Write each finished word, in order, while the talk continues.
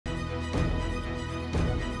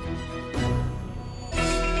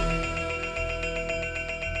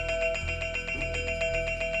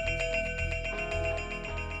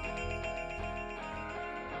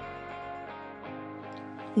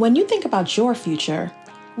When you think about your future,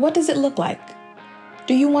 what does it look like?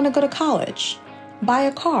 Do you want to go to college, buy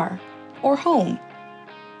a car, or home?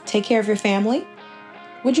 Take care of your family?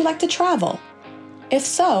 Would you like to travel? If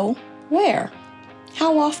so, where?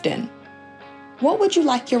 How often? What would you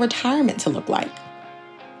like your retirement to look like?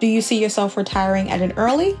 Do you see yourself retiring at an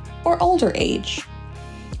early or older age?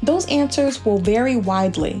 Those answers will vary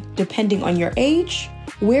widely depending on your age,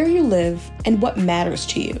 where you live, and what matters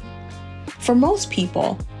to you. For most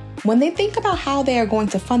people, when they think about how they are going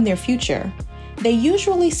to fund their future, they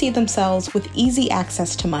usually see themselves with easy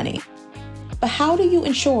access to money. But how do you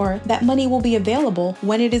ensure that money will be available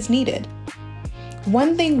when it is needed?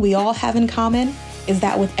 One thing we all have in common is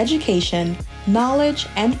that with education, knowledge,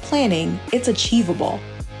 and planning, it's achievable.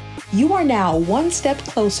 You are now one step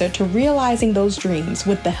closer to realizing those dreams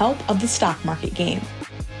with the help of the stock market game.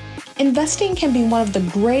 Investing can be one of the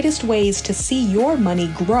greatest ways to see your money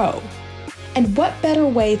grow. And what better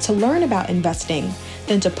way to learn about investing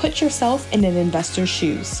than to put yourself in an investor's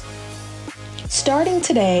shoes? Starting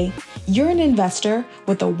today, you're an investor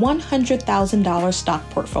with a $100,000 stock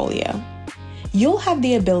portfolio. You'll have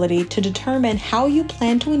the ability to determine how you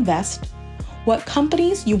plan to invest, what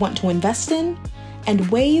companies you want to invest in,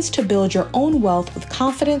 and ways to build your own wealth with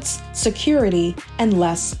confidence, security, and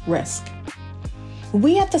less risk.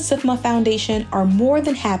 We at the SIFMA Foundation are more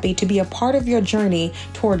than happy to be a part of your journey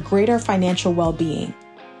toward greater financial well-being.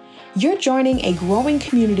 You're joining a growing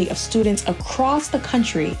community of students across the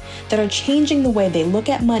country that are changing the way they look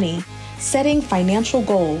at money, setting financial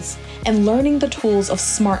goals, and learning the tools of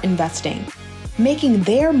smart investing, making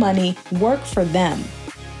their money work for them,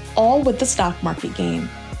 all with the stock market game.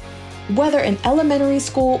 Whether in elementary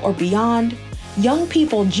school or beyond, young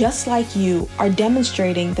people just like you are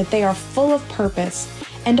demonstrating that they are full of purpose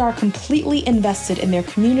and are completely invested in their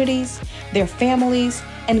communities, their families,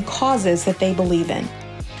 and causes that they believe in,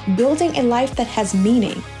 building a life that has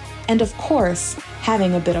meaning, and of course,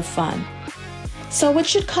 having a bit of fun. So it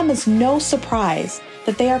should come as no surprise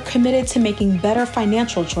that they are committed to making better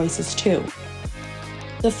financial choices too.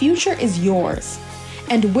 The future is yours,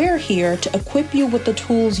 and we're here to equip you with the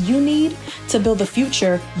tools you need to build the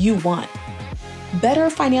future you want. Better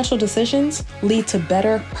financial decisions lead to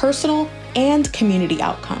better personal and community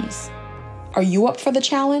outcomes. Are you up for the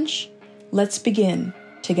challenge? Let's begin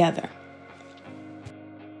together.